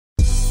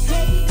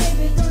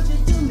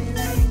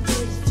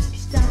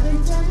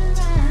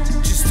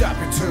stop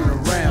and turn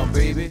around,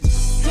 baby.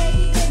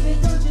 Hey baby,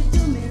 don't you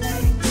do me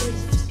like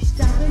this.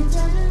 Stop and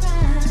turn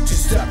around.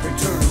 Just stop and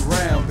turn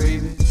around,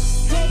 baby.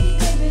 Hey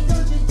baby,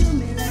 don't you do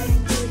me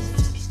like this.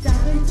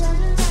 Stop and turn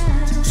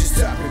around. Just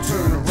stop and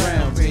turn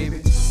around, baby.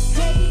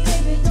 Hey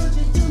baby, don't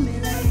you do me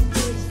like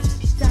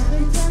this. Stop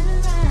and turn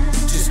around.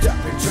 Just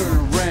stop and turn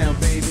around,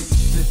 baby.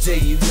 The day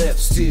you left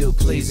still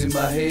plays in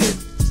my head.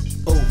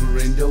 Over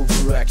and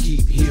over I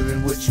keep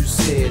hearing what you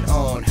said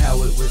on how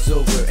it was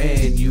over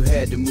and you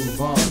had to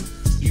move on.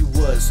 You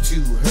was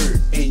too hurt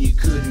and you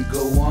couldn't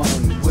go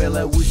on. Well,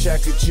 I wish I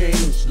could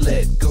change,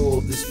 let go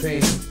of this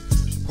pain,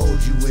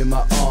 hold you in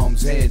my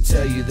arms and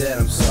tell you that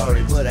I'm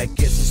sorry. But I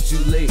guess it's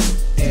too late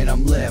and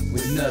I'm left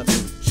with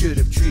nothing.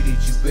 Should've treated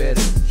you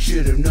better,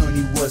 should've known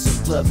you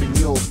wasn't bluffing.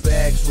 Your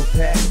bags were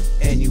packed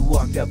and you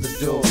walked out the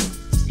door.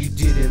 You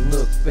didn't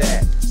look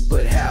back,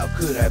 but how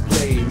could I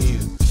blame you?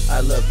 I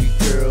love you,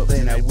 girl,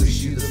 and I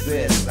wish you the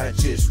best. I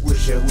just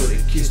wish I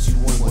would've kissed you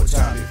one more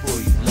time before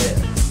you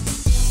left.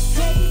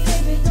 Hey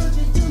baby, don't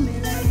you do me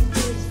like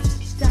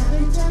this. Stop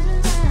and turn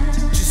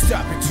around. Just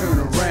stop and turn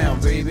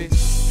around, baby.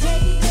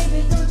 Hey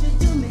baby, don't you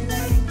do me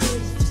like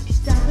this.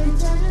 Stop and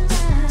turn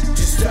around.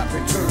 Just stop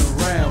and turn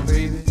around,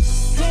 baby.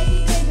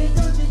 Hey baby,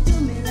 don't you do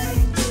me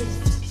like this.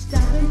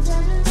 Stop and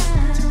turn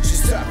around.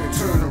 Just stop and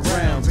turn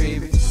around,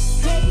 baby.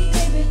 Hey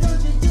baby,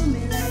 don't you do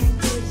me like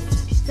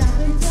this. Stop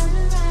and turn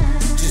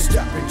around. Just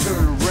stop and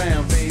turn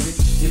around, baby.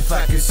 If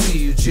I could see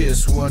you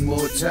just one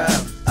more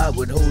time, I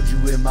would hold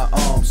you in my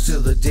arms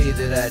till the day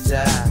that I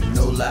die,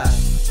 no lie.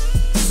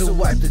 So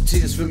wipe the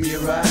tears from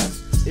your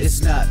eyes,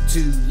 it's not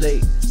too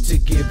late to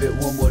give it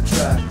one more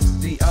try.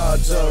 The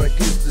odds are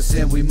against us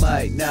and we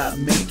might not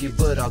make it,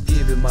 but I'll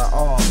give it my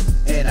all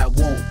and I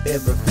won't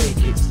ever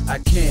fake it. I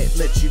can't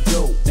let you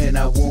go and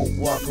I won't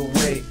walk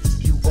away.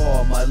 You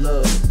are my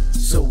love,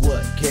 so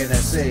what can I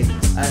say?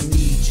 I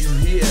need you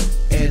here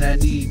and I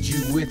need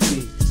you with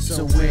me.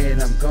 So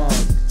when I'm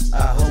gone,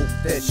 I hope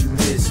that you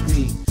miss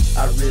me.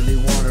 I really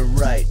wanna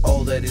right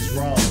all that is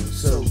wrong.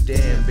 So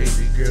damn,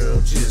 baby girl,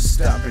 just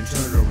stop and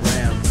turn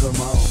around, come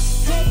on.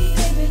 Hey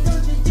baby,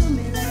 don't you do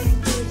me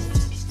like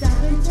this.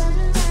 Stop and turn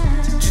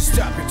around. Just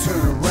stop and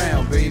turn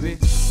around, baby.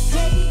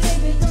 Hey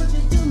baby, don't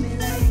you do me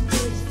like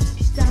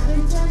this. Stop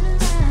and turn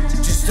around.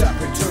 Just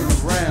stop and turn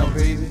around,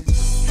 baby.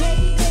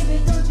 Hey baby,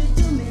 don't you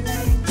do me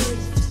like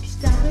this.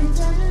 Stop and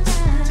turn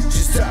around.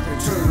 Just stop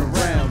and turn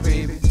around,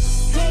 baby.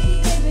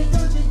 Hey baby,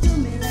 don't you do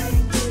me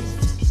like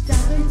this.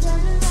 Stop and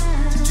turn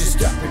around. Just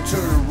stop and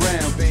turn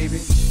around, baby.